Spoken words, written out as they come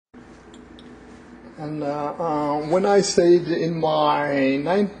And when I said in my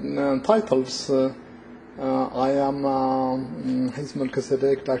 9 titles, I am His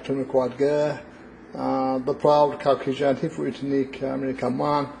Melchizedek, Dr. Adgehs, the proud Caucasian Hebrew ethnic American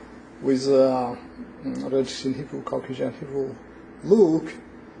man with registered Hebrew, Caucasian Hebrew look,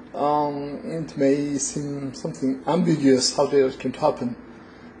 it may seem something ambiguous how it can happen.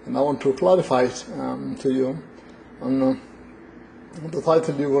 And I want to clarify it to you. And the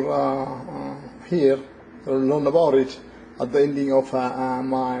title you will hear, you'll learn about it at the ending of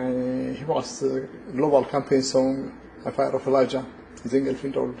my Hebraist global campaign song, "A Fire of Elijah," is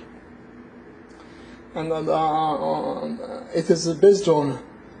Engelfield old. And it is based on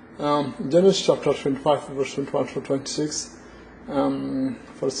Genesis chapter 25, verse 21 to 26, 1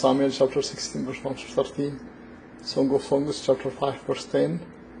 Samuel chapter 16, verse 1 to 13, Song of Songs chapter 5, verse 10,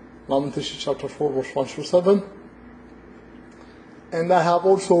 Lamentations chapter 4, verse 1 to 7. And I have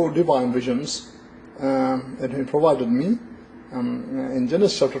also divine visions that He provided me. In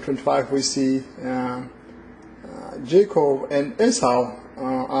Genesis chapter 25, we see Jacob and Esau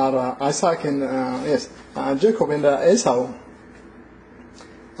are Isaac and Jacob and Esau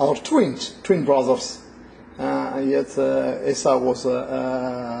are twin brothers. Yet Esau was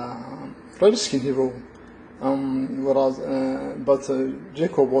red-skinned Hebrew, whereas but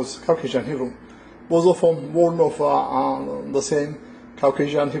Jacob was Caucasian Hebrew. Both of them born of the same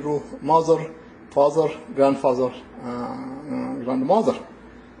Caucasian Hebrew mother, father, grandfather, grandmother.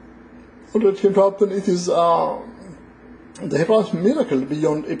 What it came to happen, it is the Hebraist miracle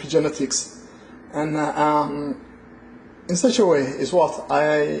beyond epigenetics, and in such a way is what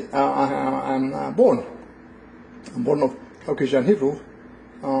I am born. I'm born of Caucasian Hebrew,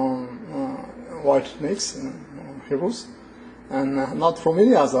 white mix Hebrews, and not from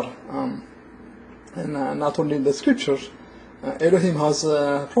any other. And not only in the scriptures, Elohim has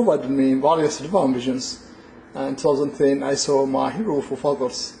provided me various divine visions. In 2010, I saw my Hebrew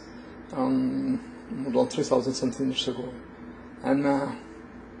forefathers more than 3,000 something years ago. And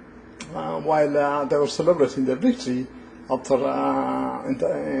while they were celebrating their victory after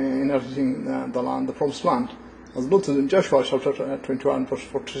inheriting the land, the promised land, as noted in Joshua chapter 21, verse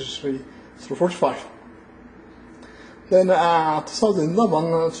 43 through 45. Then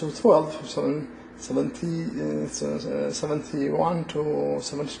 2011 to 12, 71 to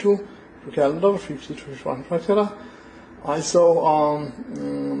 72, calendar 50 to 51 criteria, I saw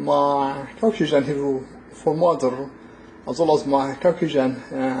my Caucasian Hebrew foremother, as well as my Caucasian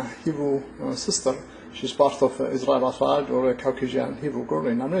Hebrew sister. She's part of Israel Aswad, or a Caucasian Hebrew girl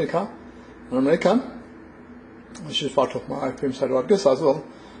in America, an American. She's part of my Pemstrojdew Adgehs as well.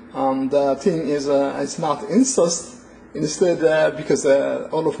 The thing is, it's not incest. Instead, because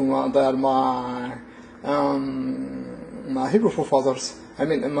all of them they are my Hebrew forefathers. I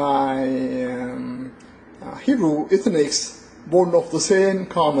mean, my Hebrew ethnics born of the same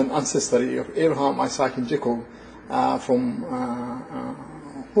common ancestry of Abraham, Isaac, and Jacob, from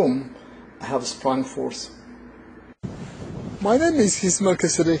whom I have sprung forth. My name is His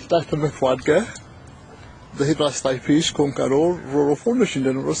Melchizedek, Dr. Adgehs, the Hebraist High Priest, Kohen Gadol, ruler of all nations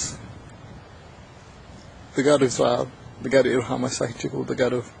in the universe, the God of Israel, the God of Abraham, Isaac, Jacob, the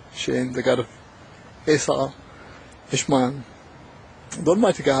God of Shem, the God of Esau, Ishmael, the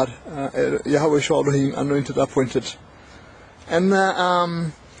Almighty God, Yahweh Elohim, anointed, appointed. And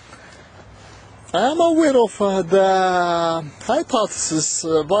I am aware of the hypothesis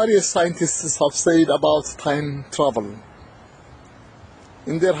various scientists have said about time travel.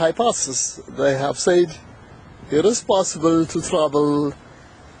 In their hypothesis, they have said it is possible to travel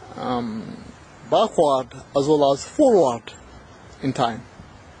backward as well as forward in time.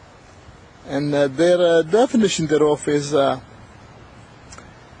 And their definition thereof is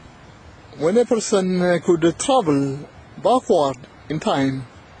when a person could travel backward in time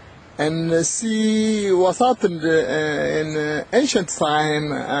and see what happened in ancient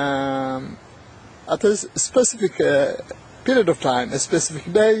time at a specific period of time, a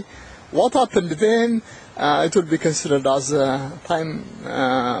specific day, what happened then, it would be considered as time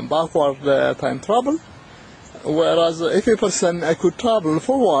backward time travel. Whereas if a person could travel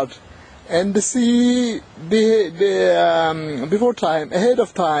forward and see before time, ahead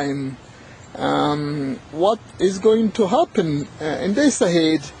of time, what is going to happen in days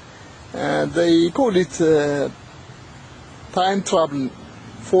ahead, they call it time travel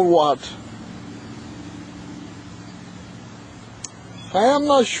forward. I am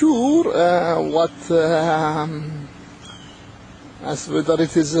not sure as whether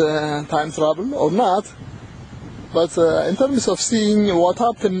it is time travel or not, but in terms of seeing what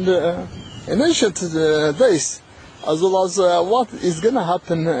happened in ancient days, as well as what is going to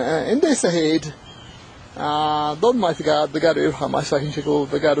happen in days ahead, the Almighty God, the God of Abraham, Isaac, and Jacob,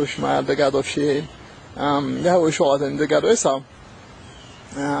 the God of Ishmael, the God of Shem, Yahweh Shua, and the God of Esau,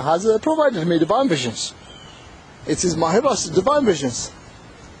 has provided me divine visions. It is my Hebraist divine visions.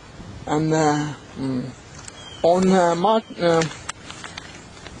 And on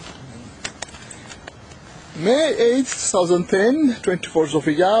May 8, 2010, 24th of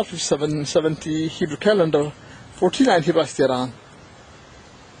Iyar, 770 Hebrew calendar, 49 Hebraist Iran,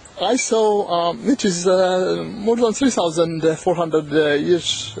 I saw, it is more than 3,400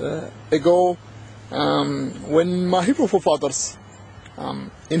 years ago, when my Hebrew forefathers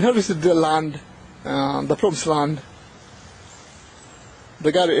inherited the land, the promised land,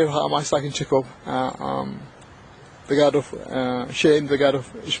 the God of Abraham, Isaac, and Jacob, the God of Shem, the God of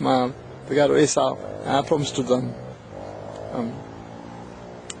Ishmael, the God of Esau, promised to them.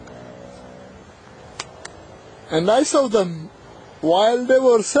 And I saw them while they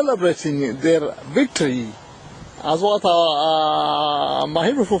were celebrating their victory, as what my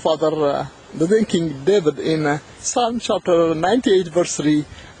Hebrew forefather, the then King David, in Psalm chapter 98, verse 3,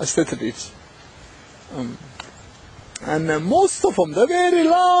 stated it. And most of them, the very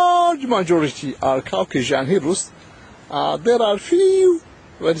large majority, are Caucasian Hebrews. There are few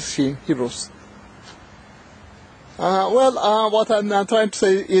red-skin Hebrews. What I'm trying to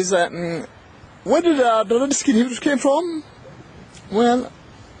say is, where did the red-skin Hebrews came from? Well,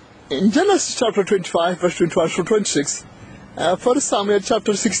 in Genesis chapter 25, verse 21 to 26, 1 Samuel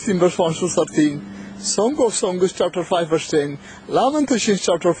chapter 16, verse 1 to 13, Song of Songs chapter 5, verse 10, Lamentations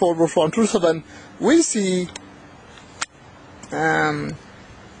chapter 4, verse 1 to 7, we see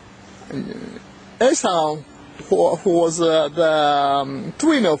Esau, who was the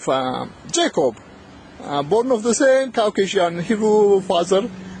twin of Jacob, born of the same Caucasian Hebrew father,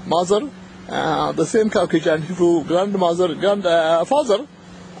 mother, the same Caucasian Hebrew grandfather.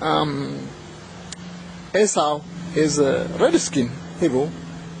 Esau is red-skin Hebrew,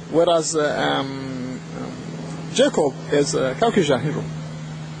 whereas Jacob is Caucasian Hebrew.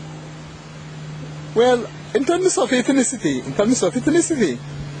 Well, in terms of ethnicity,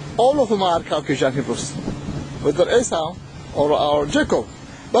 all of them are Caucasian Hebrews, whether Esau or Jacob.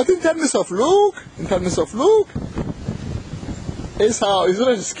 But in terms of look, Esau is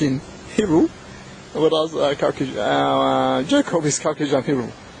red-skin Hebrew, whereas Jacob is Caucasian Hebrew.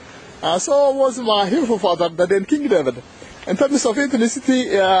 So was my Hebrew father, the then King David. In terms of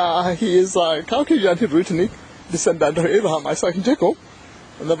ethnicity, he is Caucasian Hebrew ethnic, descendant of Abraham, Isaac, and Jacob.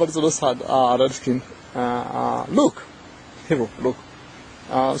 Nevertheless, had red-skin Hebrew look.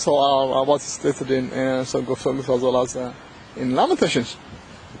 So what is stated in Song of Songs as well as in Lamentations.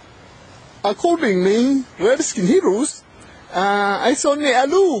 Accordingly, red-skin Hebrews, it's only a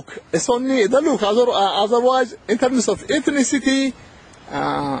look. It's only the look. Otherwise, in terms of ethnicity,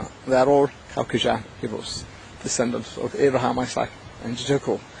 they are all Caucasian Hebrews, descendants of Abraham, Isaac, and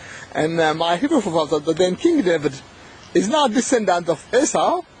Jacob. And my Hebrew forefather, the then King David, is not descendant of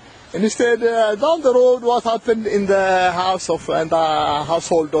Esau. And instead, down the road, what happened in the house of and the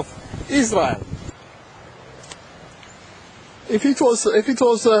household of Israel. If it was in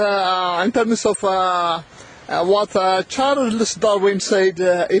terms of what Charles Darwin said,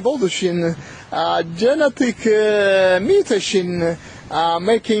 evolution, genetic mutation,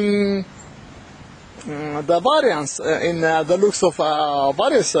 making the variance in the looks of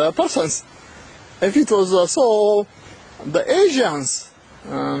various persons. If it was so, the Asians,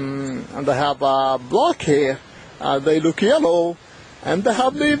 and they have black hair, they look yellow, and they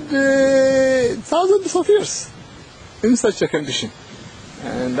have lived thousands of years in such a condition,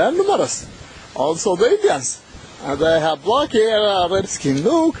 and they're numerous. Also the Indians, they have black hair, red skin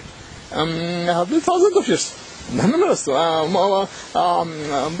look, have lived thousands of years. They're numerous.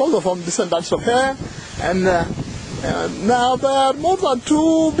 Both of them descendants of hair, and now they are more than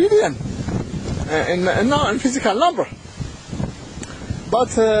 2 billion in physical number. But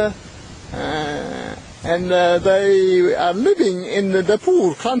they are living in the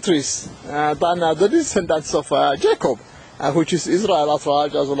poor countries than the descendants of Jacob, which is Israel at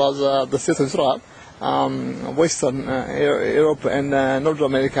large, as well as the state of Israel, Western Europe and North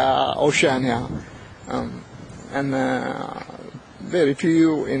America, Oceania, and very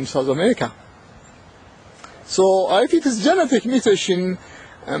few in South America. So if it is genetic mutation,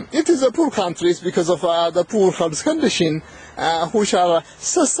 it is the poor countries because of the poor health condition, which are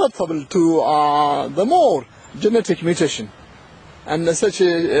susceptible to the more genetic mutation, and such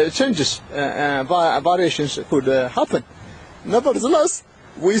changes, variations could happen. Nevertheless,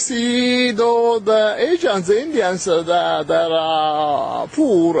 we see though the Asians, the Indians, there are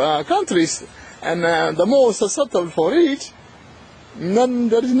poor countries, and the more susceptible for it,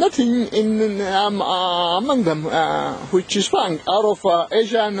 there is nothing among them which sprang out of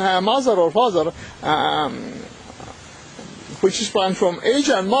Asian mother or father, which sprang from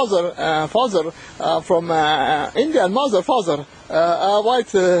Asian mother, father, from Indian mother, father, a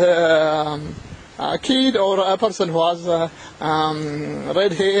white kid or a person who has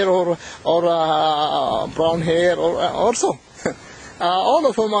red hair or brown hair or so. All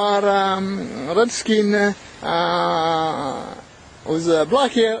of them are red skin with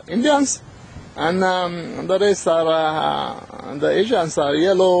black hair, Indians, and the rest are, the Asians are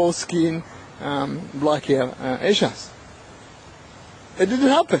yellow skin, black hair Asians. It didn't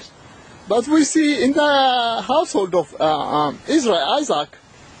happen. But we see in the household of Israel, Isaac,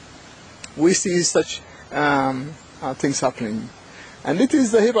 we see such things happening. And it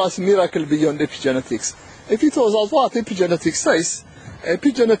is the Hebraist miracle beyond epigenetics. If it was what epigenetics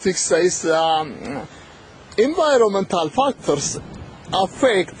says, environmental factors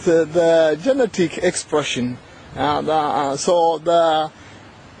affect the genetic expression. So the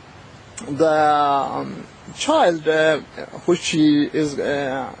child which is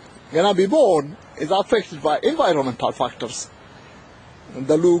gonna be born is affected by environmental factors,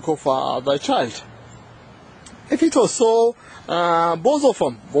 the look of the child. If it was so, both of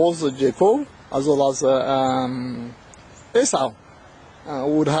them, both Jacob as well as Esau,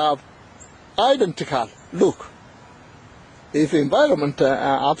 would have identical look. If environment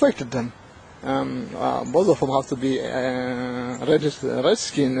affected them, both of them have to be red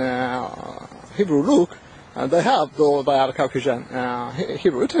skin Hebrew look, and they have, though they are Caucasian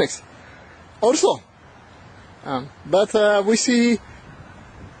Hebrew ethnics also. But we see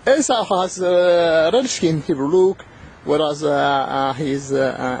Esau has red skin Hebrew look, whereas he is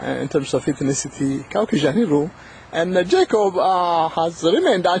in terms of ethnicity Caucasian Hebrew, and Jacob has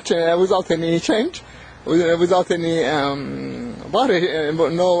remained without any change, without any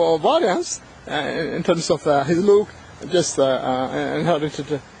no variance in terms of his look, just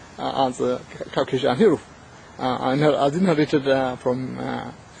inherited as Caucasian Hebrew, as inherited from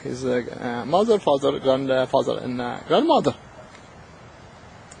his mother, father, grandfather, and grandmother.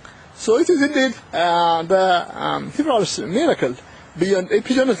 So it is indeed the Hebraist miracle beyond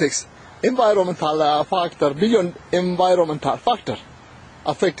epigenetics, environmental factor beyond environmental factor,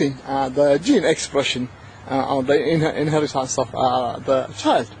 affecting the gene expression or the inheritance of the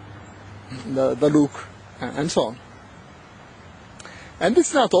child, the look, and so on. And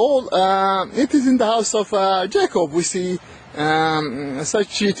it's not all. It is in the house of Jacob we see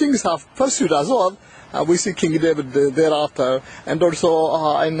such things have pursued as well. We see King David thereafter, and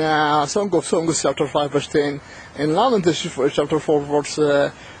also in Song of Songs chapter 5 verse 10, in Lamentations chapter 4 verse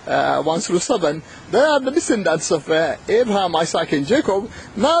 1 through 7, they are the descendants of Abraham, Isaac, and Jacob,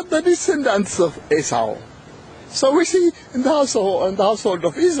 not the descendants of Esau. So we see in the household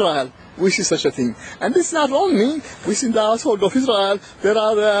of Israel, we see such a thing. And it's not only, we see in the household of Israel, there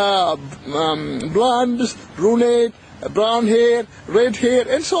are blondes, brunette, brown hair, red hair,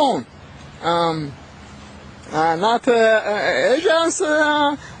 and so on. Not Asians,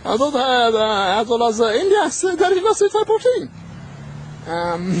 as well as Indians, there is no such type of thing.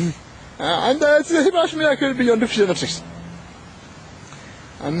 And it's a Hebraist miracle beyond epigenetics.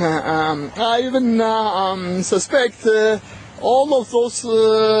 And I even suspect all of those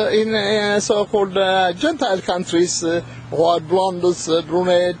in so-called Gentile countries who are blondes,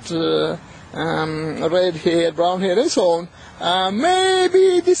 brunette, red hair, brown hair, and so on, may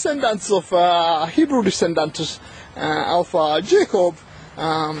be descendants of Hebrew descendants of Jacob,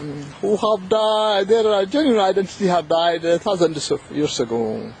 who have died, their genuine identity have died thousands of years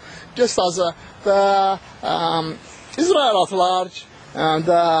ago. Just as the Israel at large, and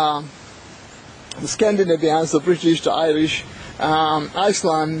the Scandinavians, the British, the Irish,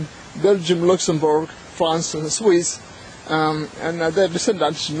 Iceland, Belgium, Luxembourg, France, and Swiss, and their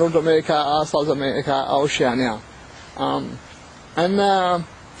descendants, North America, South America, Oceania. And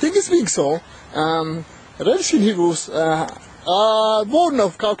things being so, Red Skin Hebrews are born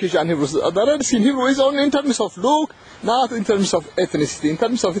of Caucasian Hebrews. The Red Skin Hebrew is only in terms of look, not in terms of ethnicity. In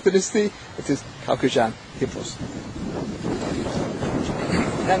terms of ethnicity, it is Caucasian Hebrews.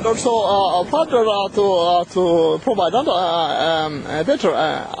 And also, further to provide better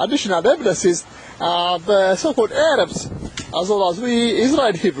additional evidence is the so-called Arabs, as well as we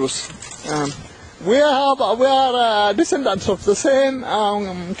Israeli Hebrews. We are descendants of the same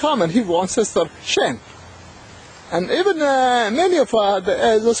common Hebrew ancestor, Shem. And even many of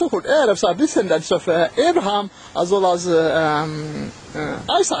the so-called Arabs are descendants of Abraham as well as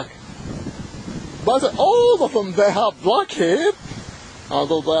Isaac. But all of them, they have black hair,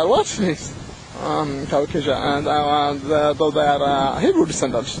 although they are white. Caucasian, and though they are Hebrew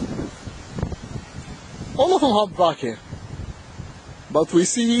descendants. All of them have black hair. But we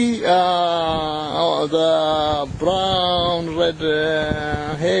see the brown, red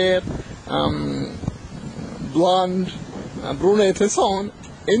hair, blonde, brunette, and so on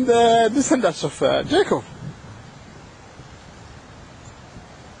in the descendants of Jacob.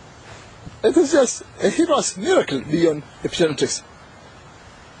 It is just a Hebraist miracle beyond epigenetics.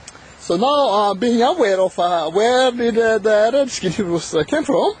 So now, being aware of where did the red-skinned Hebrews came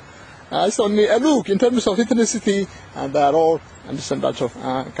from, it's only a look in terms of ethnicity, and they are all descendants of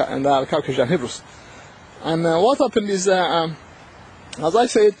Caucasian Hebrews. And what happened is, as I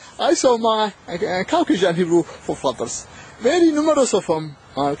said, I saw my Caucasian Hebrew forefathers. Very numerous of them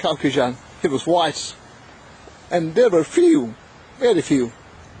are Caucasian Hebrews, whites. And there were few, very few,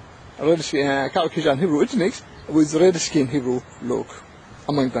 Caucasian Hebrew ethnics with red-skinned Hebrew look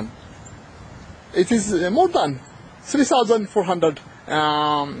among them. It is more than 3,400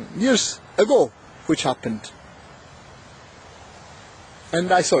 years ago which happened.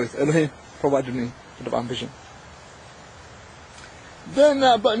 And I saw it. Elohim provided me with a vision. Then,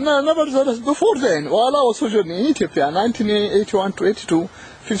 but nevertheless, before then, while I was sojourning in Ethiopia, 1981 to 82,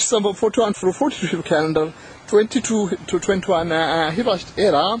 57, 41 through 42 calendar, 22 to 21 Hebraist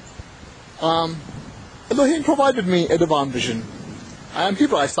era, Elohim provided me a divine vision. I am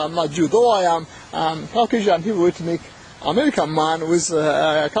Hebraist, I am not Jew, though I am Caucasian Hebrew ethnic American man with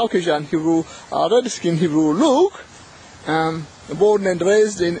Caucasian Hebrew, red-skinned Hebrew look, born and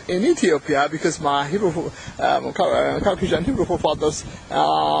raised in Ethiopia, because my Caucasian Hebrew forefathers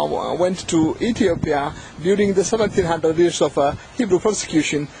went to Ethiopia during the 1700 years of Hebrew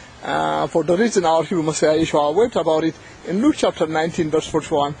persecution, for the reason our Hebrew Messiah Yeshua wrote about it in Luke chapter 19 verse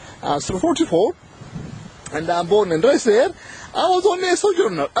 41 through 44. And I'm born and raised there. I was only a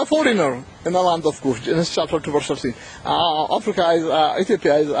sojourner, a foreigner in the land of Cush. Genesis chapter 2 verse 13.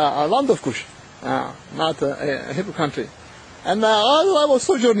 Ethiopia is a land of Cush, not a Hebrew country. And I was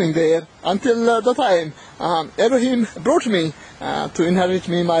sojourning there until the time Elohim brought me to inherit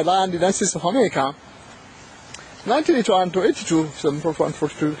me my land in the United States of America. 1981 to 82,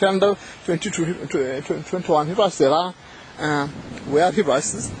 42 calendar, 22 to 21 Hebraist era. We are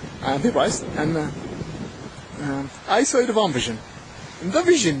Hebraists. I am Hebraist, and I saw a divine vision. In the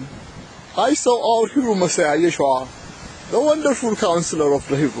vision, I saw our Hebrew Messiah Yeshua, the wonderful counselor of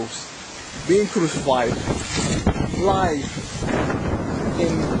the Hebrews, being crucified live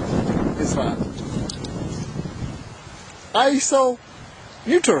in Israel. I saw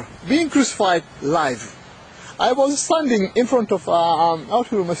neuter being crucified live. I was standing in front of our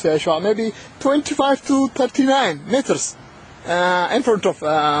Hebrew Messiah Yeshua, maybe 25 to 39 meters in front of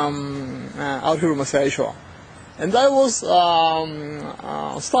our Hebrew Messiah Yeshua. And I was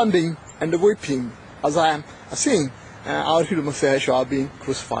standing and weeping as I am seeing our Hebrew Messiah Yeshua being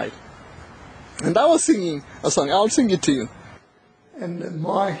crucified. And I was singing a song. I'll sing it to you. And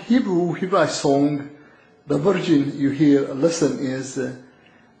my Hebrew song, the version you hear, listen, is the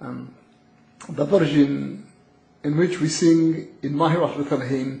version in which we sing in Hebraist Bet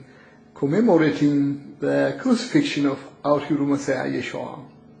Elohim, commemorating the crucifixion of our Hebrew Messiah Yeshua.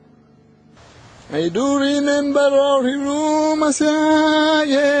 I do remember our Hebrew Messiah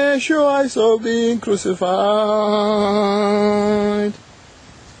Yeshua, I saw being crucified.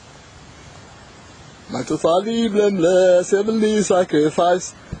 My totally blameless heavenly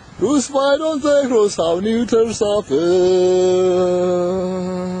sacrifice, crucified on the cross, how neuter suffered.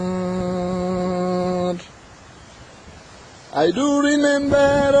 I do remember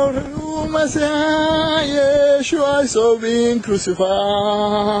our Hebrew Messiah Yeshua, I saw being crucified.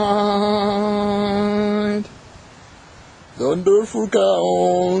 The wonderful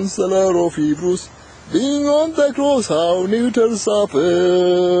counselor of Hebrews, being on the cross, how neuter suffered.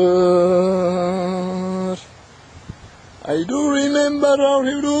 I do remember our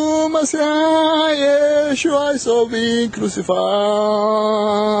Hebrew Messiah Yeshua, I saw being crucified.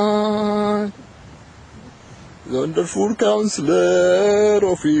 The wonderful counselor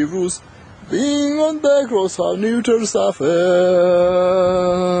of Hebrews, being on the cross, how neuter suffered.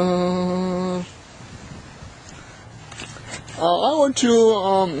 I want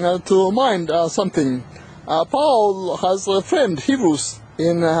you to mind something. Paul has framed Hebrews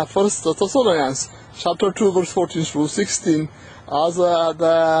in 1 Thessalonians chapter 2 verse 14 through 16 as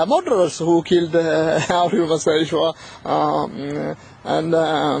the murderers who killed our Hebrew Messiah Yeshua, and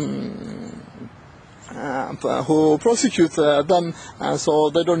who prosecute them so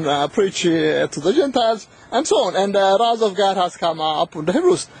they don't preach to the Gentiles, and so on. And the wrath of God has come upon the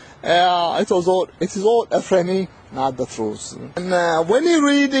Hebrews. It is all a framing not the truth. And when you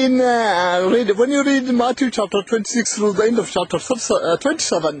read in Matthew chapter 26 through the end of chapter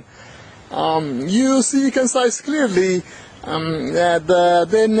 27, you see concise clearly that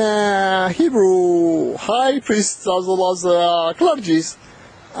then Hebrew High Priest as well as clergies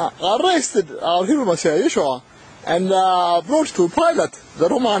arrested our Hebrew Messiah Yeshua and brought to Pilate, the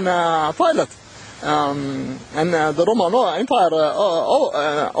Roman Pilate, and the Roman Empire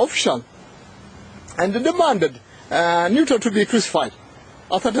official, and demanded neuter to be crucified.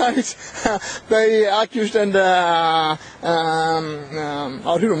 After that, they accused and our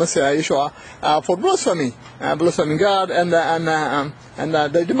Hebrew Messiah Yeshua for blasphemy, blaspheming God, and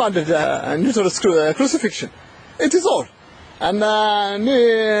they demanded neuter's crucifixion. It is all. And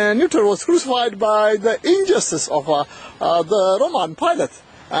neuter was crucified by the injustice of the Roman Pilate,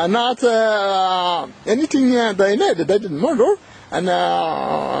 not anything they made. They didn't murder. And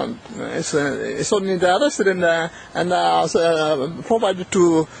suddenly they arrested and provided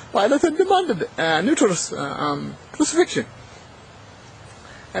to Pilate and demanded neuter's crucifixion.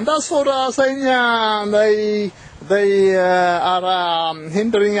 And as for saying they are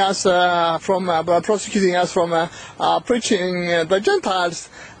hindering us from prosecuting us from preaching the Gentiles,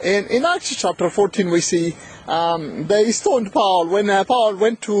 in Acts chapter 14 we see they stoned Paul when Paul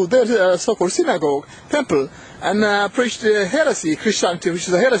went to their so-called synagogue, temple, and preached heresy, Christianity, which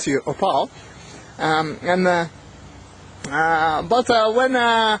is a heresy of Paul. But when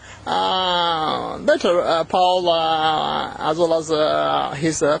later Paul, as well as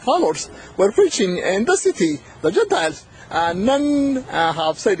his followers, were preaching in the city, the Gentiles, none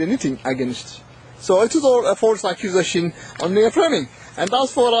have said anything against. So it is all a false accusation only affirming. And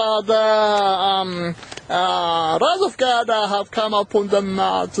as for the wrath of God have come upon them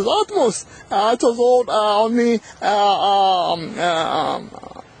to the utmost, it was all only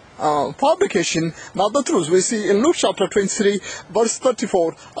publication, not the truth. We see in Luke chapter 23, verse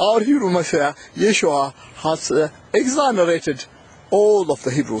 34, our Hebrew Messiah Yeshua has exonerated all of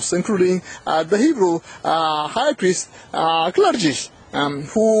the Hebrews, including the Hebrew High Priest clergy,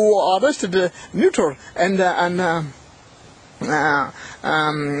 who arrested neuter and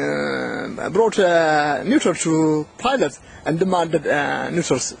brought neuter to Pilate and demanded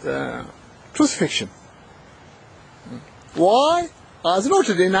neuter's crucifixion. Why? As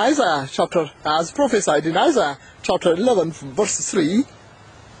noted in Isaiah chapter, as prophesied in Isaiah chapter 11, verse 3,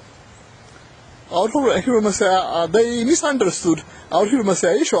 our Hebrew Messiah, they misunderstood our Hebrew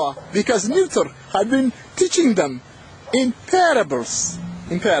Messiah Yeshua because neuter had been teaching them in parables.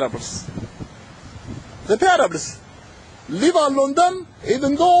 In parables. The parables, leave alone them,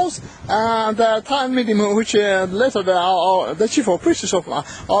 even those, the time medium which later the chief of priests of our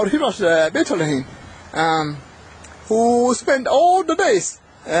Hebraist Bet Elohim, who spent all the days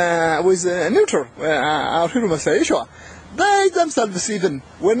with neuter, our Hebrew Messiah Yeshua, they themselves even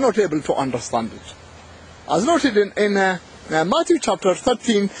were not able to understand it. As noted in Matthew chapter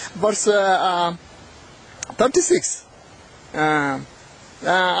 13, verse 36,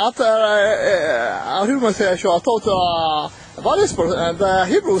 after our Hebrew Messiah Yeshua taught various the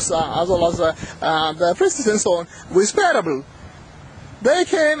Hebrews as well as the priests and so on with parable, they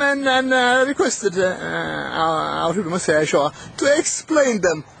came and requested our Hebrew Messiah Yeshua to explain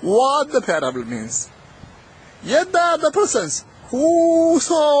them what the parable means. Yet the persons who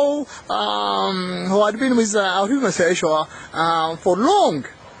had been with our Hebrew Messiah Yeshua for long,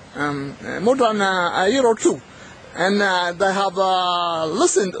 more than a year or two, and they have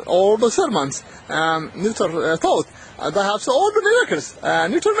listened all the sermons neuter taught, they have saw all the miracles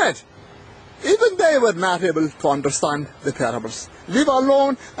neuter made. Even they were not able to understand the parables. Leave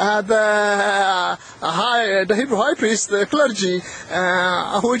alone the Hebrew High Priest, the clergy,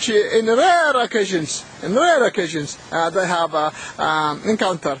 which in rare occasions, they have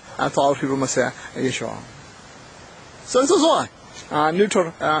encountered our Hebrew Messiah Yeshua. So this is why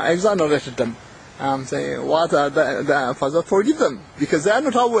neuter exonerated them. Say what the Father forgive them, because they are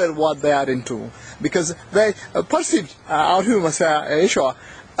not aware what they are into, because they perceived our Hebrew Messiah Yeshua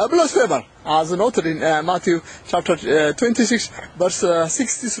a blasphemer, as noted in Matthew chapter 26, verse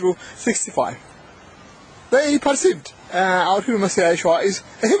 60 through 65. They perceived our Hebrew Messiah Yeshua is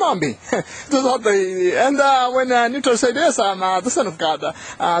a human being. And when neuter said, yes, I'm the Son of God,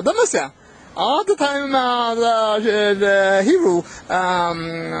 the Messiah, at the time the Hebrew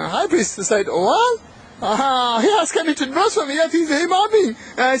High Priest said, well, he has committed blasphemy, yet he's a human being.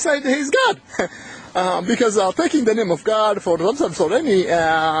 I said he's God. Because taking the name of God for themselves or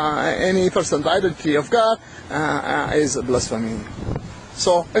any person's identity of God is blasphemy.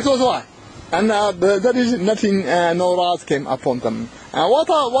 So it was why. And there is nothing, no wrath came upon them.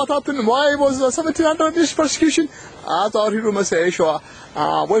 What happened? Why was the 1700 this persecution? As our Hebrew Messiah Yeshua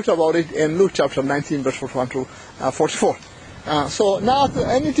wrote about it in Luke chapter 19, verse 41 to 44. So not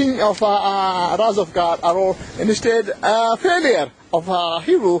anything of wrath of God at all. Instead, failure of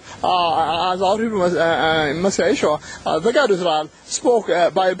Hebrew, as our Hebrew Messiah Yeshua, the God of Israel, spoke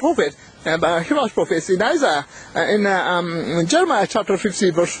by a prophet, by Hebraist prophets in Isaiah, in Jeremiah chapter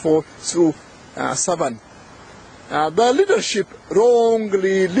 50, verse 4 through 7. The leadership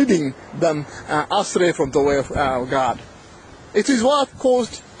wrongly leading them astray from the way of God. It is what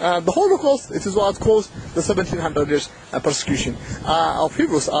caused the Holocaust. It is what caused the 1700 years persecution of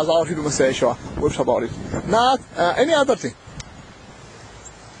Hebrews, as our Hebrew Messiah Yeshua wrote about it. Not any other thing.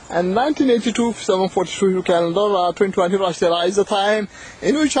 And 1982, 742 Hebrew calendar, 21 Hebraist era is the time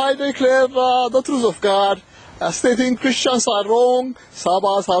in which I declare the truth of God, stating Christians are wrong,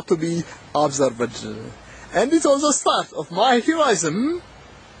 Sabbaths have to be observed. And it was the start of my heroism,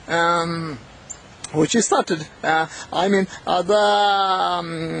 which started, it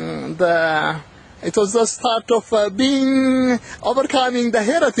was the start of overcoming the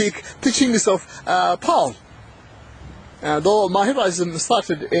heretic teachings of Paul. Though my heroism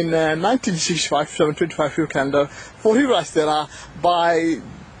started in 1965, 725 year calendar, for Hebraist era, by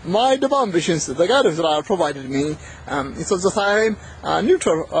my divine visions the God of Israel provided me. It was the time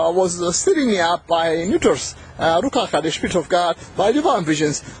neuter was stirring me up by neuters, Rukaka, the Spirit of God, by divine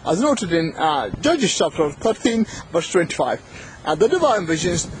visions, as noted in Judges chapter 13, verse 25. The divine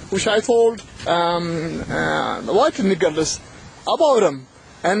visions which I told the white niggers about them,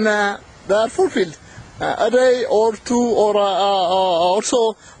 and they are fulfilled a day or two or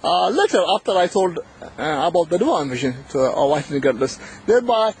so later, after I told about the divine vision to white niggers,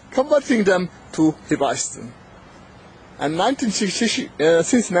 thereby converting them to Hebraist. And since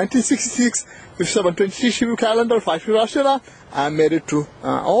 1966, with 726 Hebrew calendar, 5 Hebraist era, I am married to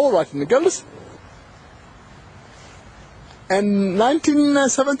all white niggers. And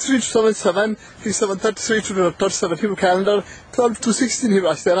 1973 to 77, 733 to 37 Hebrew calendar, 12 to 16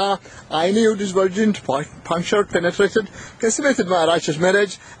 Hebraist era, I knew this virgin, punctured, penetrated, consummated my righteous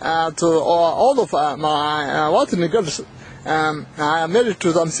marriage to all of my white niggers. I am married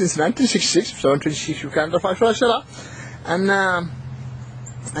to them since 1966, 726 Hebrew calendar, 5 Hebraist era, and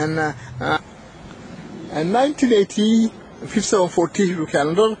 1980, 5740 Hebrew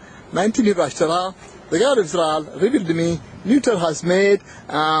calendar, 19 Hebraist era, the God of Israel revealed to me, neuter has named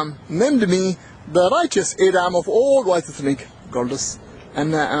me the righteous Adam of all white ethnic girls.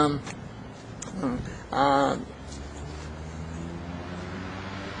 And and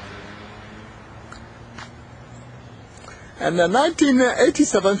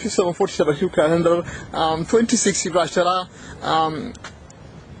 1987, 5747 Hebrew calendar, 26 Hebraist era,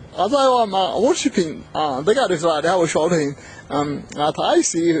 as I am worshipping the God of Israel, I was shouting at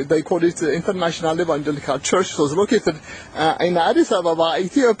IC, they call it the International Evangelical Church. It was located in Addis Ababa,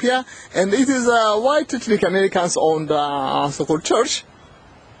 Ethiopia, and it is a white ethnic Americans owned so-called church.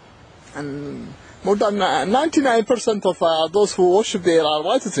 And more than 99% of those who worship there are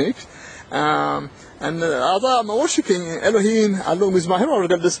white ethnic. And as I'm worshipping Elohim along with my Hebrew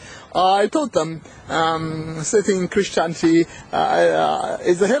elders, I taught them stating Christianity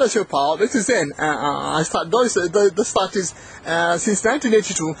is the heresy of Paul. This is then the start is since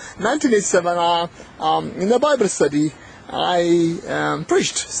 1982, 1987 in the Bible study I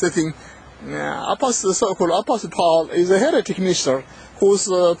preached stating so-called Apostle Paul is a heretic minister whose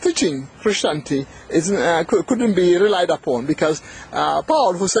teaching Christianity is couldn't be relied upon, because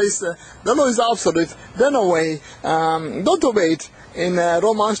Paul, who says the law is absolute, then don't obey it, in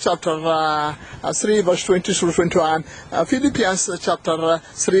Romans chapter 3 verse 20 through 21, Philippians chapter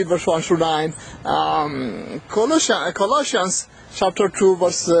 3 verse 1 through 9, Colossians chapter 2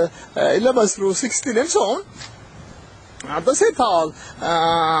 verse 11 through 16, and so on. The same Paul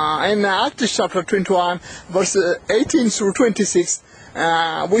in Adgehs chapter 21 verse 18 through 26,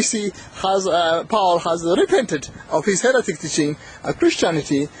 we see Paul has repented of his heretic teaching,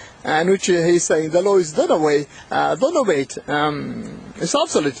 Christianity, in which he's saying the law is done away, don't obey it, it's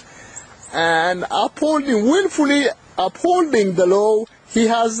obsolete. And willfully upholding the law, he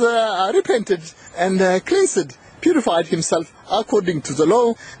has repented and cleansed, purified himself according to the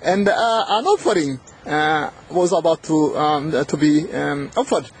law, and an offering was about to be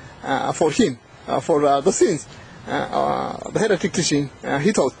offered for him, for the sins. The heretic teaching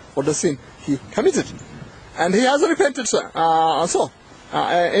he taught, for the sin he committed, and he has repented. In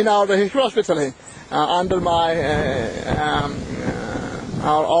our Hebraist Bet Elohim, under my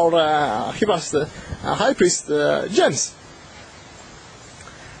our Hebraist High Priest James.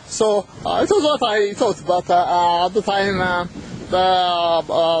 So it was what I thought, but at the time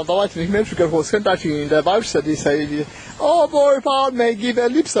the white male figure who was conducting the Bible study said, "Oh boy, Paul may give a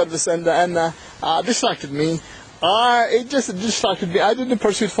lip service," and distracted me. It just distracted me. I didn't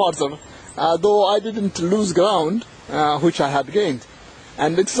pursue it further, though I didn't lose ground, which I had gained.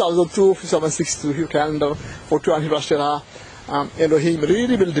 And in 2002, 5762 Hebrew calendar, 41 Hebraist Elohim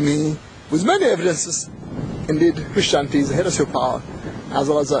really revealed me with many evidences. Indeed, Christianity is a heresy of power, as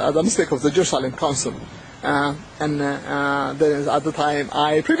well as the mistake of the Jerusalem Council. Then at the time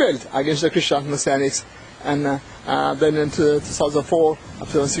I prevailed against the Christian Messianics, and then in 2004,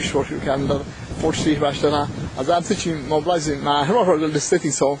 after 64 Hebrew calendar, 43 Hebraist, as I'm teaching, mobilizing my Hebraist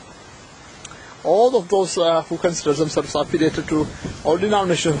stating so, all of those who consider themselves affiliated to all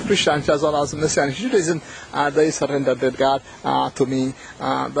denominations of Christianity as well as Messianic Judaism, they surrendered their God to me.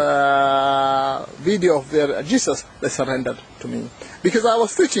 The video of their Jesus, they surrendered to me. Because I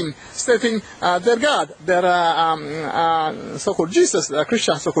was teaching, stating their God, their so-called Jesus,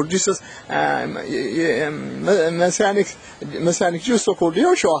 Christian so-called Jesus, Messianic Jew so-called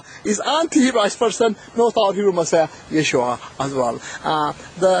Yeshua, is anti-Hebraist person, not our Hebrew Messiah Yeshua as well.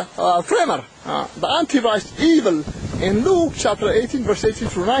 The framer, the Antichrist evil in Luke chapter 18 verse 18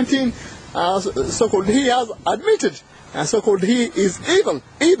 through 19, so-called he has admitted, so-called he is evil.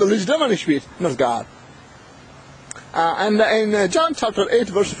 Evil is devilish spirit, not God. And in John chapter 8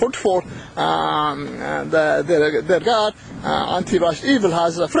 verse 44, their God, Antichrist evil,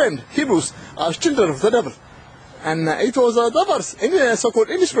 has framed Hebrews as children of the devil. And it was the verse, so-called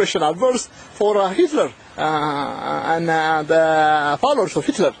inspirational verse for Hitler and the followers of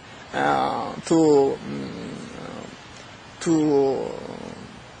Hitler to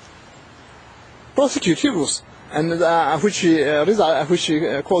prosecute Hebrews, and which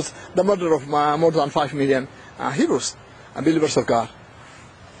caused the murder of more than 5 million Hebrews, believers of God.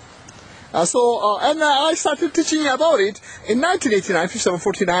 And I started teaching about it in 1989,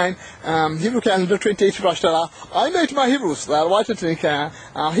 5749, Hebrew calendar 28 Hebraist. I met my Hebrews, the white ethnic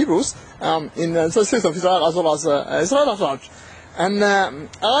Hebrews, in the state of Israel as well as Israel at large. And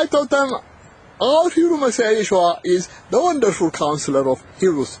I told them, our Hebrew Messiah Yeshua is the wonderful counselor of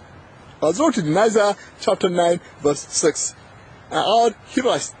Hebrews, as wrote in Isaiah chapter 9 verse 6. Our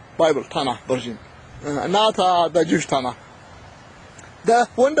Hebraist Bible, Tana version, not the Jewish Tana. The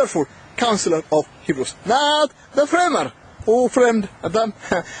wonderful counselor of Hebrews, not the framer who framed them,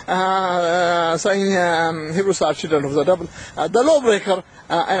 saying Hebrews are children of the devil. The lawbreaker,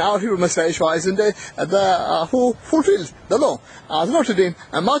 and our Hebrew Messiah Yeshua is indeed the who fulfilled the law, as noted in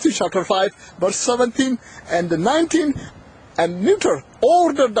Matthew chapter 5 verse 17 and 19, and neuter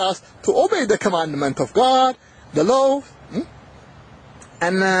ordered us to obey the commandment of God, the law.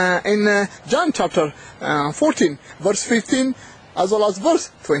 And in John chapter 14 verse 15 as well as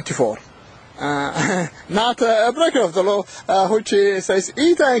verse 24. Not a breaker of the law, which says,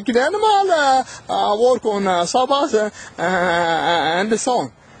 eat and kill animal, work on Sabbath, and so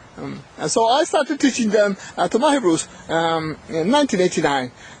on. And so I started teaching them to my Hebrews in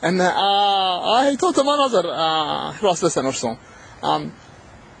 1989. And I taught them another Hebraist lesson or so.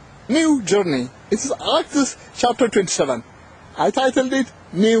 New Journey. It's Adgehs chapter 27. I titled it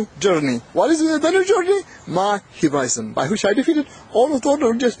New Journey. What is the new journey? My Hebraism, by which I defeated all of the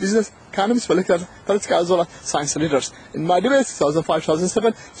religious, business, economists, political as well as science leaders in my debates 2005,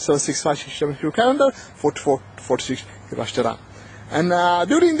 2007, 2006, 2007 Hebrew calendar, 44 to 46 Hebraist. And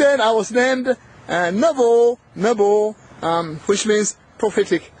during then I was named Nebo, which means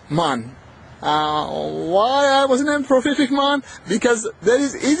prophetic man. Why I was named prophetic man? Because there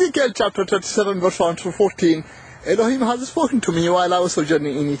is Ezekiel chapter 37 verse 1 to 14. Elohim has spoken to me while I was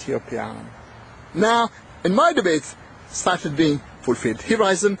sojourning in Ethiopia. Now, in my debates, started being fulfilled.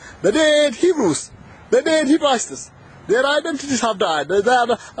 Hebraism, the dead Hebrews, the dead Hebraists, their identities have died. They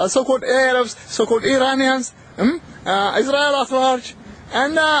are so-called Arabs, so-called Iranians, Israel at large,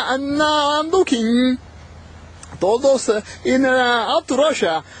 and now I'm looking all those up to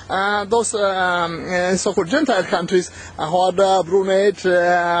Russia, those so-called Gentile countries who are brunette,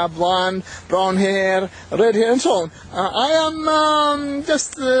 blonde, brown hair, red hair, and so on. I am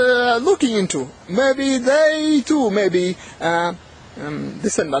just looking into. Maybe they too may be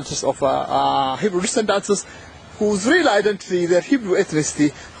descendants of Hebrew descendants whose real identity, their Hebrew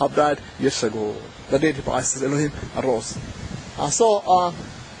ethnicity, have died years ago. The dead Hebraist Elohim arose.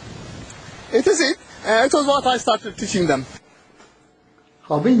 It is it. It was what I started teaching them.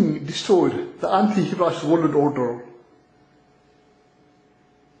 Having destroyed the anti-Hebraist world order,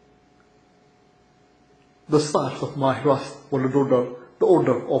 the start of my Hebraist world order, the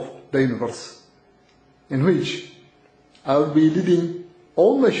order of the universe, in which I will be leading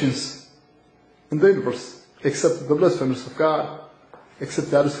all nations in the universe except the blasphemers of God,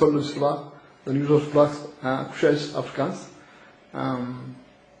 except the Aristotelians blood, the neuter blacks, Caucasian Africans,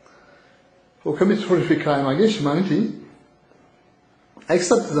 who commit horrific crime against humanity,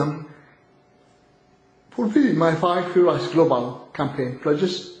 except them, fulfill my 5 Hebraist global campaign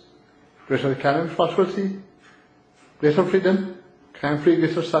pledges: greater economic prosperity, greater freedom, crime-free,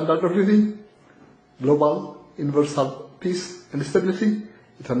 greater standard of living, global universal peace and stability,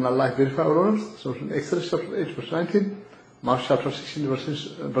 eternal life verified on earth. So from Exodus chapter 8 verse 19, Mark chapter 16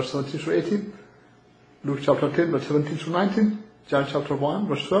 verse 17 to 18, Luke chapter 10 verse 17 to 19, John chapter 1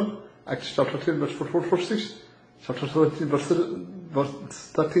 verse 12, Acts chapter 10 verse 44 to 46, chapter 17 verse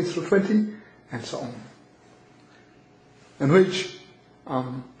 13 to 20, and so on. In which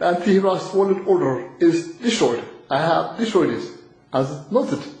the anti-Hebraist world order is destroyed. I have destroyed it, as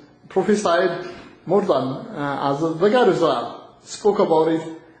noted, prophesied more than, as the God of Israel spoke about it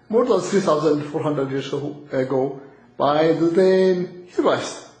more than 3,400 years ago by the then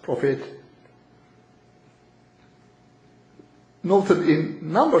Hebraist prophet, noted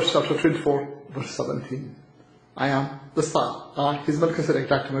in Numbers chapter 24, verse 17. I am the star. His Melchizedek,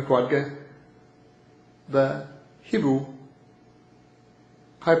 Dr. Adgehs, the Hebrew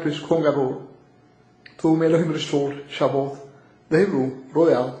High Priest Kohen Gadol, to whom Elohim restored Shabbat, the Hebrew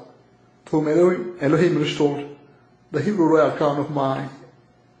royal, to whom Elohim restored the Hebrew royal crown of my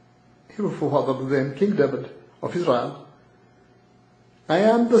Hebrew forefather, then King David of Israel. I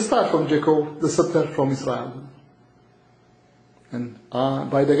am the star from Jacob, the scepter from Israel. And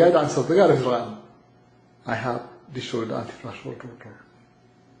by the guidance of the God of Israel, I have destroyed the Antichrist world order.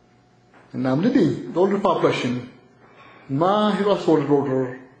 And I'm leading the older population, my Hebraist world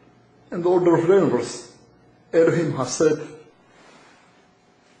order, and the order of the universe. Elohim has said,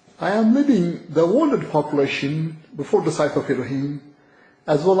 I am leading the world population before the sight of Elohim,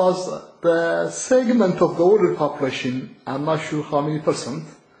 as well as the segment of the world population, I'm not sure how many percent,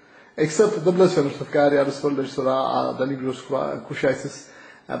 except the blasphemers of God, the Negroes, Cushites,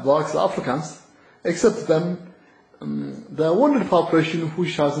 blacks, Africans, except them, the world population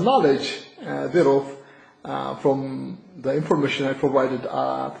which has knowledge thereof, from the information I provided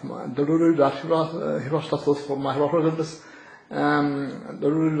at the rural that Hebraist status for my Hebraist, the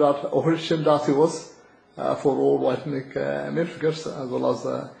rural that Operation that was for all white ethnic male figures, as well as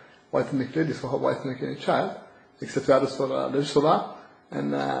white ethnic ladies who have white ethnic child, except that is for legislature,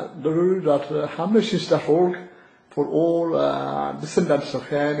 and the rural that hamnations.org for all descendants of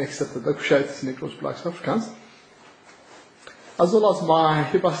Ham, except the Cushites, Negroes, Blacks, Africans, as well as my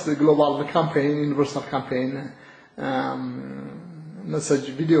Hebraist global campaign, universal campaign, message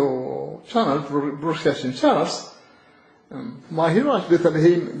video channel, broadcasting channels, my Hebraist Bet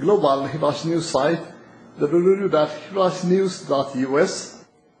Elohim global Hebraist news site, www.hebraistnews.us.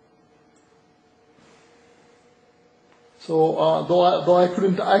 So, though I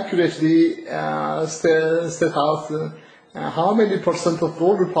couldn't accurately state out how many percent of the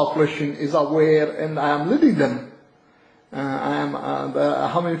world population is aware, and I am leading them.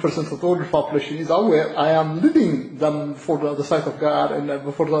 How many percent of the world population is aware? I am leading them for the sight of God, and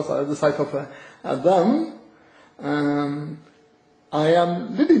before the sight of them, I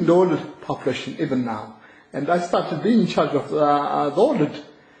am leading the world population even now. And I started being in charge of the world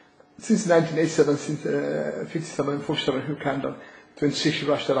since 1987, since 57, 47, calendar, 26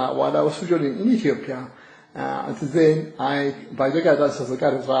 while I was sojourning in Ethiopia. Until then, by the guidance of the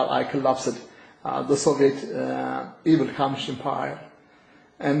God of Israel, I collapsed the Soviet evil communist empire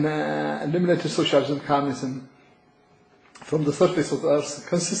and eliminated socialism and communism from the surface of the earth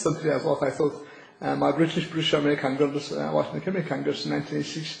consistently, as what I thought my British American girls, Washington American girls in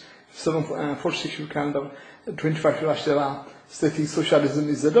 1986, 46 calendar, 25 last year, stating socialism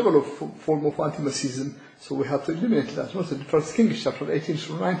is the double form of anti-Marxism, so we have to eliminate that. Also, the First Kings chapter 18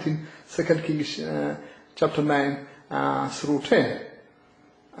 through 19, Second Kings chapter 9 through 10.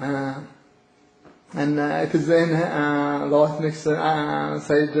 And it is then the witness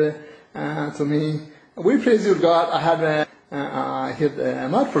said to me, "We praise your God." I had hit a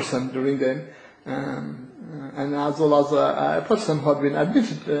mad person during then, and as well as a person who had been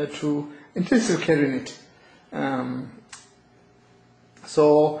admitted to intensive care unit.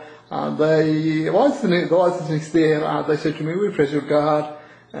 So the witness there, they said to me, "We praise your God,"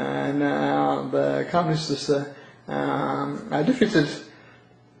 and the communists defeated.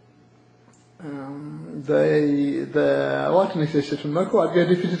 The organization Adgehs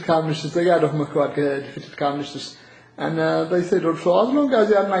defeated communists, the God of Adgehs defeated communists. And they said also, as long as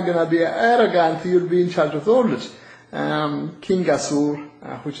you are not going to be arrogant, you'll be in charge of the world. King Assur,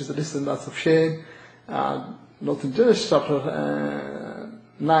 which is the descendant of Shem, not in Genesis chapter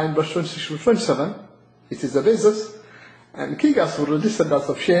 9, verse 26 to 27, It is the basis. And Kigas were the descendants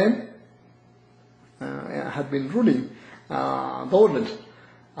of Shem, had been ruling the world,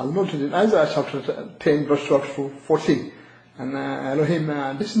 as noted in Isaiah chapter 10, verse 12 to 14. And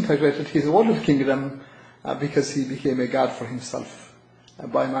Elohim disintegrated his world kingdom because he became a god for himself.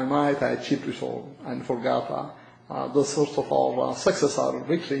 By my might I achieved it all, and forgot the source of our success, our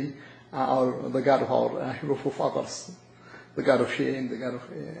victory, the God of our Hebrew forefathers, the God of Shem, the God of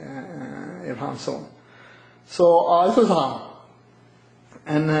Abraham, so on. So it was Ham.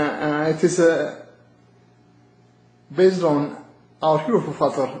 And it is based on our Hebrew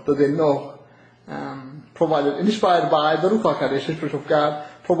forefather that they know, provided, inspired by the Ruach HaKodesh, the Spirit of God,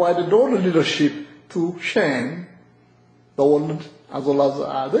 provided all the leadership to Shem, the world, as well as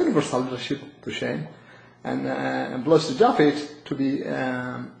the universal leadership to Shem, and blessed Japheth to be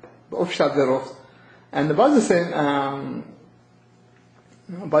the official thereof. And by the same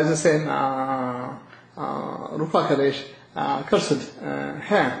Ruach HaKodesh cursed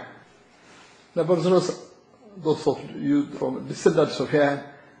Ham. Nevertheless, those of you from descendants of Ham,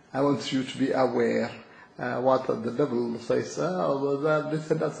 I want you to be aware what the devil says. The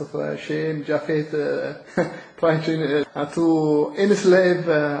descendants of Shem, Japheth, trying to enslave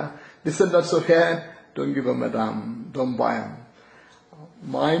descendants of Ham. Don't give them a damn. Don't buy them.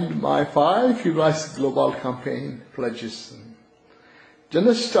 Mind my 5 Hebraist Global Campaign pledges.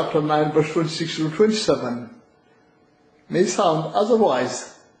 Genesis chapter 9, verse 26 to 27 may sound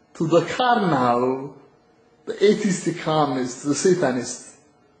otherwise to the carnal, the atheistic carnists, the Satanists,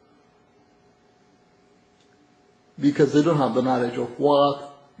 because they don't have the knowledge of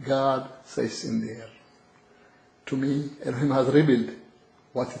what God says in there. To me, Elohim has revealed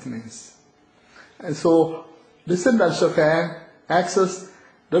what it means. And so, descendants of Ham, access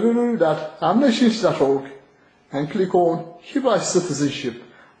www.amnations.org and click on Hebraist citizenship,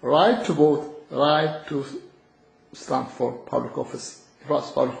 right to vote, right to stand for public office,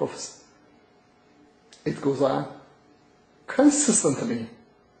 Hebraist public office. It goes on consistently,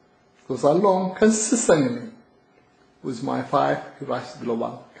 goes along consistently with my 5 Hebraist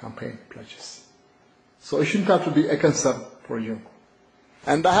Global Campaign pledges. So it shouldn't have to be a concern for you.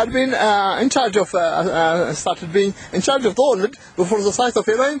 And I had been in charge of, started being in charge of the world before the sight of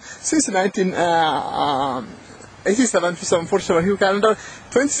Elohim since 1987, 47 Hebrew calendar,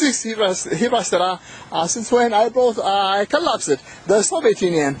 26 Hebraist era, since when I collapsed the Soviet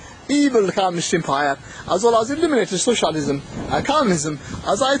Union, evil communist empire, as well as eliminated socialism, communism,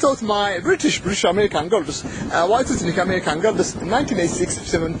 as I taught my British American girls, white ethnic American girls in 1986,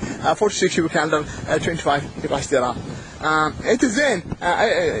 46 Hebrew calendar, 25 Hebraist era. It is then,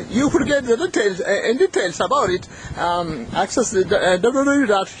 you could get the details, details about it, access the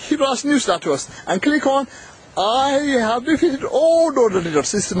www.hebraistnews.us and click on I have defeated all the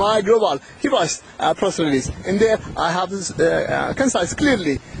leaders. This is my global Hebraist press release. In there I have this concise,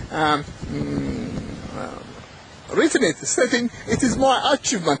 clearly written it, stating it is my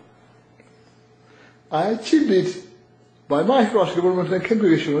achievement. I achieved it by my Hebraist Government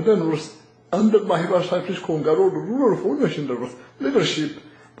Congregation under my Hebraist High Priest Kohen Gadol, the ruler of all nations, leadership,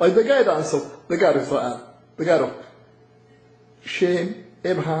 by the guidance of the God of Israel, the God of Shem,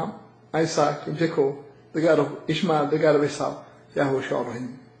 Abraham, Isaac, and Jacob, the God of Ishmael, the God of Esau, Yahushua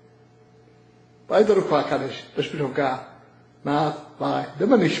Elohim. By the Ruach HaKodesh, the Spirit of God, not by the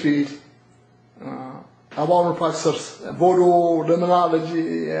money spirit, our practitioners, voodoo,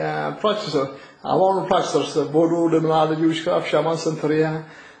 demonology, practitioners, our practitioners, voodoo, demonology, witchcraft, shaman, santeria,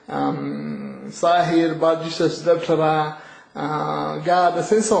 Sahir, Adgehs, Debtera,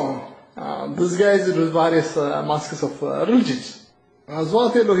 goddess, and so on, disguised with various masks of religions. As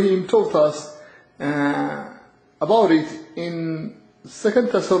what Elohim taught us about it in 2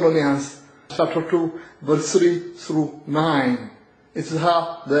 Thessalonians chapter 2, verse 3 through 9. It's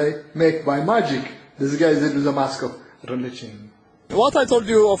how they make by magic, disguised with a mask of religion. What I told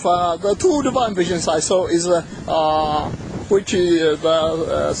you of the 2 divine visions I saw is which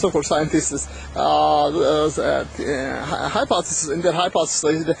the so-called scientists hypothesis, in their hypothesis,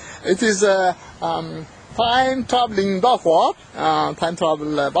 it is time traveling backward, and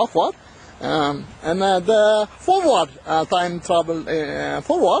the forward, time travel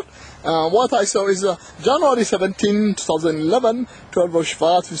forward. What I saw is January 17, 2011, 12 of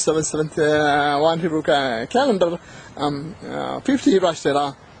Shvat, 5771 Hebrew calendar, 50 Hebraist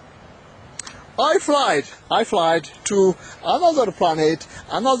era. I flied to another planet,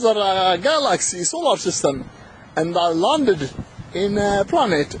 another galaxy, solar system, and I landed in a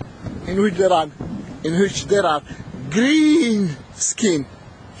planet in which there are green skin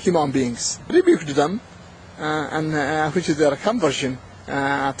human beings. Rebuked them, and which is their conversion to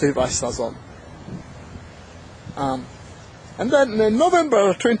Hebraist as well. And then in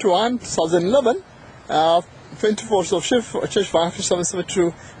November 21, 2011, 24th of Sheshvan,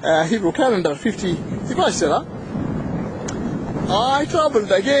 5772 Hebrew calendar, 50 Hebraist era, I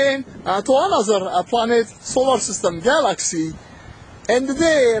traveled again to another planet, solar system, galaxy, and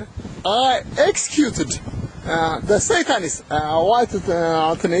there I executed the Satanist, white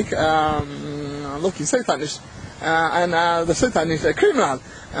ethnic looking Satanist, and the Satanist criminal.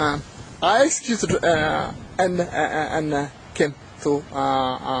 I executed and came to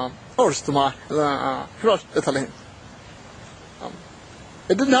Earth, to my Hebraist Bet Elohim.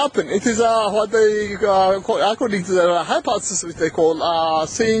 It didn't happen. It is what they call, according to the hypothesis, which they call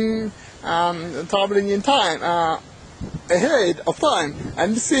seeing, traveling in time, ahead of time,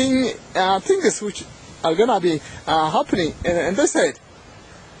 and seeing things which are gonna be happening in this head.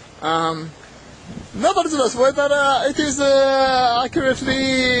 Nevertheless, whether it is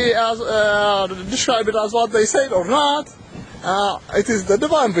accurately described as what they said or not, it is the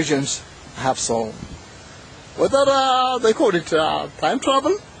divine visions I have saw. Whether they call it time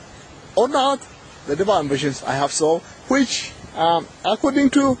travel or not, the divine visions I have saw, which, according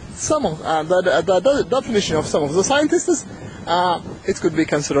to some of the definition of some of the scientists, it could be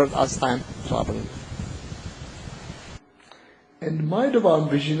considered as time travel. And my divine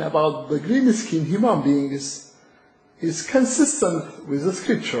vision about the green-skinned human beings is consistent with the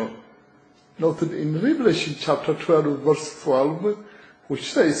scripture, noted in Revelation chapter 12, verse 12,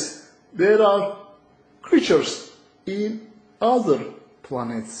 which says, there are creatures in other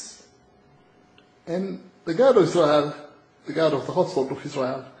planets. And the God of Israel, the God of the household of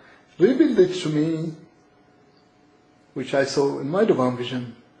Israel, revealed it to me, which I saw in my divine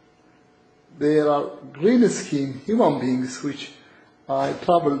vision. There are green-skinned human beings which I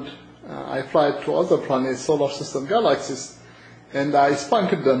traveled, I fly to other planets, solar system, galaxies, and I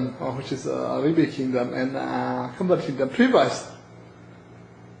spanked them, which is rebaking them and converting them pre-Christ.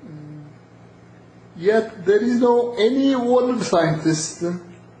 Yet there is no any world scientist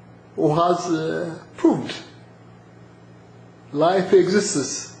who has proved life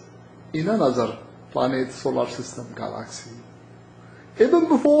exists in another planet, solar system, galaxy. Even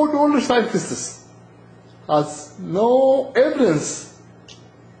before the older scientists has no evidence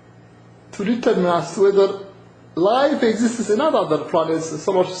to determine as to whether life exists in other planets,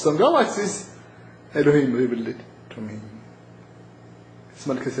 solar system, galaxies, Elohim revealed it to me. It's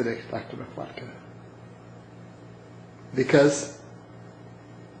Melchizedek, Dr. McFarlane. Because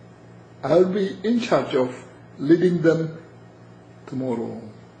I will be in charge of leading them tomorrow.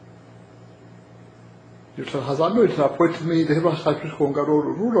 Neuter has anointed and appointed me the Hebraist High Priest, Kohen Gadol,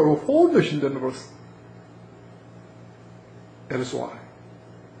 ruler of all nations in the universe. That is why.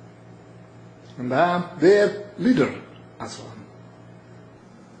 And I am their leader as well.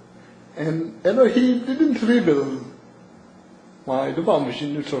 And Elohim didn't reveal my divine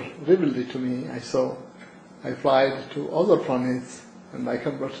vision, Neuter revealed it to me. I saw. I flied to other planets, and I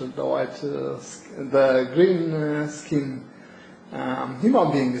converted the white, the green skin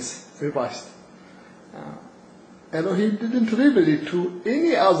human beings to Christ. Elohim didn't reveal it to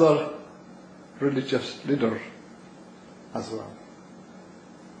any other religious leader as well.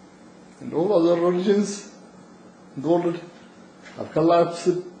 And all other religions in the world have collapsed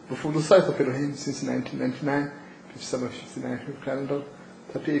before the sight of Elohim since 1999, 57, 59 calendar,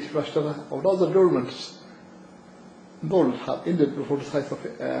 38 Hebraist, of other governments. The world have ended before the sight of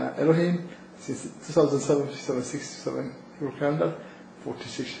Elohim since 2007, 57, 67 Hebrew calendar,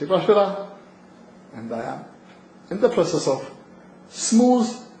 46 Hebraist, and I am in the process of smooth,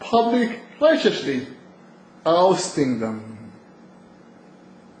 public, righteously ousting them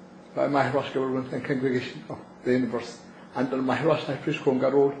by my Hebraist Government Congregation of the universe, under my Hebraist High Priest, Kohen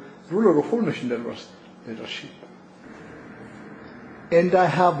Gadol, ruler of all nations in the universe, leadership. And I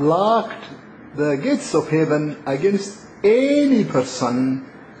have locked the gates of heaven against any person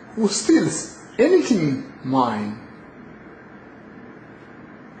who steals anything mine.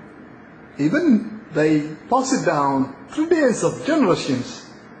 Even they pass it down through days of generations,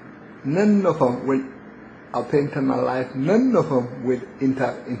 none of them will obtain eternal life, none of them will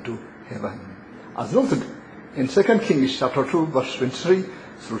enter into heaven. As noted in 2 Kings chapter 2, verse 23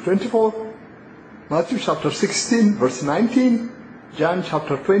 through 24, Matthew chapter 16, verse 19, John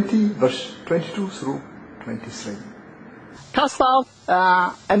chapter 20, verse 22 through 23. Cast out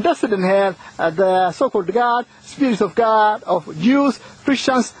and dusted in hell the so-called God, Spirit of God, of Jews,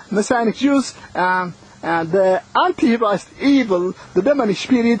 Christians, Messianic Jews, the anti-Hebraist evil, the demonic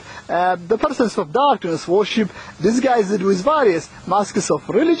spirit, the persons of darkness worship, disguised with various masks of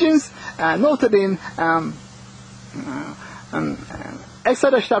religions, noted in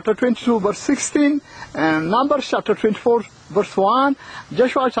Exodus chapter 22 verse 16, and Numbers chapter 24 verse 1,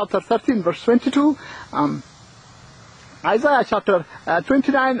 Joshua chapter 13 verse 22, Isaiah chapter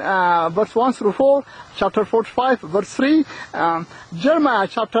 29 verse 1 through 4, chapter 45 verse 3, Jeremiah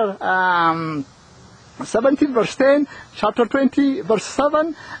chapter 17 verse 10, chapter 20 verse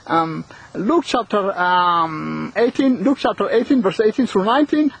 7, Luke chapter 18 verse 18 through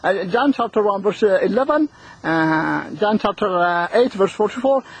 19, John chapter 1 verse 11, John chapter 8 verse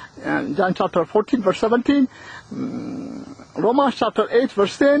 44, John chapter 14 verse 17, Romans chapter 8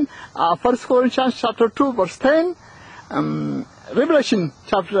 verse 10, 1 Corinthians chapter 2 verse 10, Revelation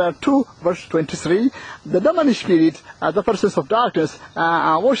chapter 2 verse 23, the demonic spirit, the persons of darkness,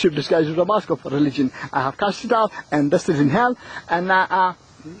 worship disguised as a mask of religion. I have cast it out and dusted in hell, and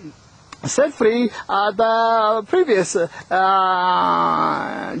set free the previous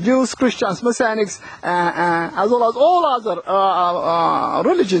Jews, Christians, Messianics, as well as all other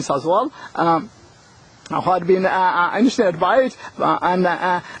religions as well, who had been ensnared by it, and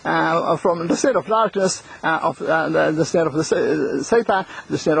from the snare of darkness, of the snare of the Satan,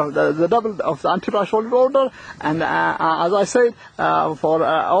 the snare of the devil, of the Antichrist world order, and as I said, for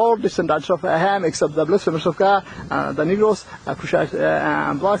all descendants of Ham, except the blasphemers of God, the Negroes, Cushites,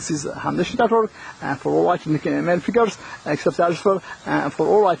 blacks, is Ham Nation Network, for all white male figures, except Lucifer, for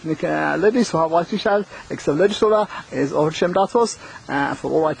all white ladies who have white child, except Lady Sola, is Overshem Datos,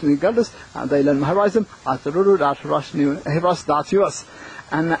 for all white girls, they learn Hebraism at the Hebraist.us.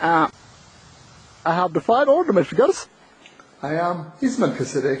 And I have defied all the figures. I am His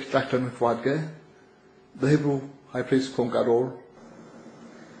Melchizedek, Dr. Adgehs, the Hebrew High Priest Kohen Gadol,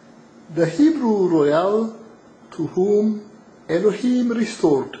 the Hebrew royal to whom Elohim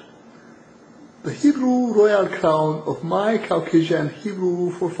restored the Hebrew royal crown of my Caucasian Hebrew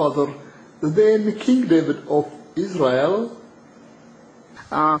forefather, the then King David of Israel,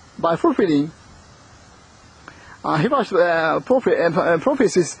 by fulfilling Hebraist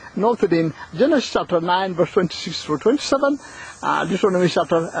prophecies noted in Genesis chapter 9 verse 26 through 27, Deuteronomy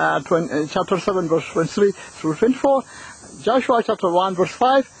chapter 7 verse 23 through 24, Joshua chapter 1 verse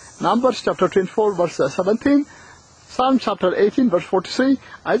 5, Numbers chapter 24 verse 17, Psalm chapter 18 verse 43,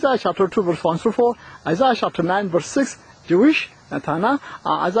 Isaiah chapter 2 verse 1 through 4, Isaiah chapter 9 verse 6, Jewish, Tana,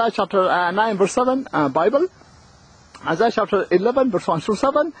 Isaiah chapter 9 verse 7, Bible, Isaiah chapter 11 verse 1 through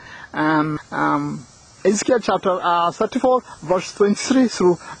 7, Ezekiel chapter 34 verse 23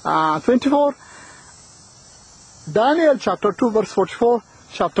 through 24, Daniel chapter 2 verse 44,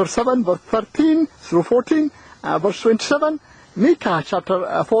 chapter 7 verse 13 through 14, verse 27, Micah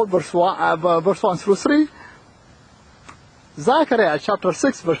chapter 4 verse 1 through 3, Zechariah chapter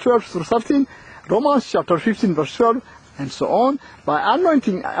 6 verse 12 through 13, Romans chapter 15 verse 12, and so on, by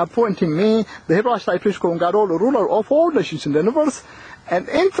appointing me, the Hebraist High Priest Kohen Gadol, ruler of all nations in the universe, and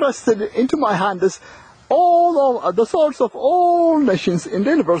entrusted into my hands all of the souls of all nations in the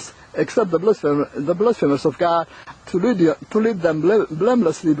universe, except the blasphemers of God, to lead them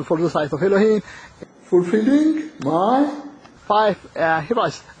blamelessly before the sight of Elohim, fulfilling my 5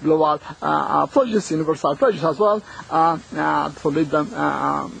 Hebraist global pledges, universal pledges as well, to lead them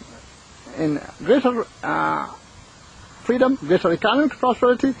in greater freedom, greater economic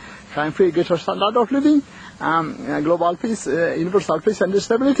prosperity, crime-free, greater standard of living, global peace, universal peace and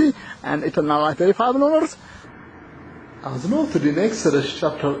stability, and eternal life verifiable on earth. As noted in Exodus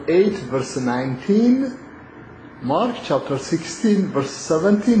chapter 8 verse 19, Mark chapter 16 verse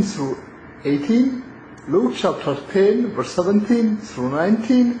 17 through 18, Luke chapter 10 verse 17 through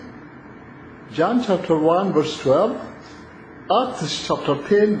 19, John chapter 1 verse 12, Adgehs chapter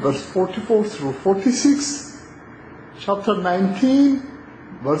 10 verse 44 through 46, chapter 19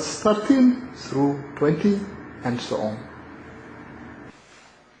 verse 13 through 20, and so on.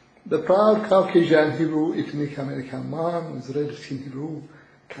 The proud Caucasian Hebrew ethnic American man with red skin Hebrew,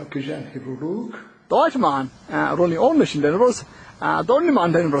 Caucasian Hebrew look. The white man ruling all nations in the universe, the only man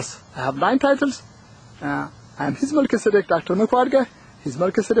in the universe. I have 9 titles. I am His Melchizedek, Dr. Adgehs, His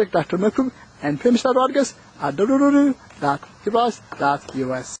Melchizedek, Dr. and Pemstrojdew at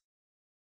www.Hebraist.us.